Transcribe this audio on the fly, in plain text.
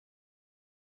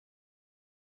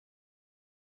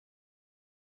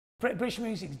British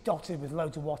music's dotted with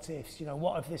loads of what ifs. You know,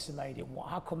 what if this had made it?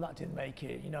 How come that didn't make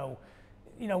it? You know,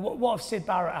 what if Syd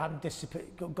Barrett hadn't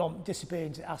disappeared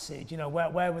into acid? You know,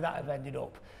 where would that have ended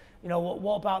up? You know,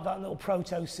 what about that little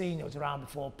proto scene that was around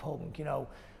before punk? You know,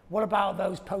 what about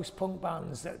those post-punk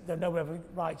bands that nobody ever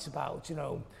writes about? You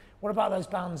know, what about those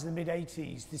bands in the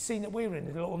mid-80s? The scene that we were in,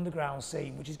 the little underground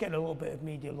scene, which is getting a little bit of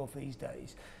media love these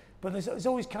days. But there's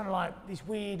always kind of like these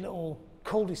weird little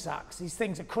cul-de-sacs, these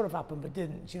things that could have happened but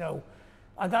didn't, you know.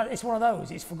 And it's one of those,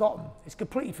 it's forgotten. It's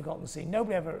completely forgotten scene.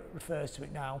 Nobody ever refers to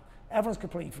it now. Everyone's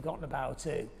completely forgotten about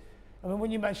it. I mean, when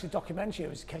you mentioned the documentary, it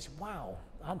was a case of, wow,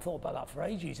 I hadn't thought about that for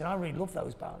ages, and I really love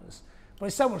those bands. But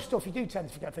there's so much stuff, you do tend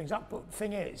to forget things. But the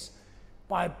thing is,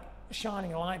 by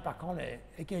shining a light back on it,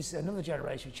 it gives another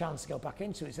generation a chance to go back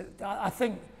into it. So I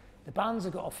think the bands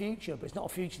have got a future, but it's not a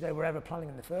future they were ever planning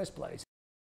in the first place.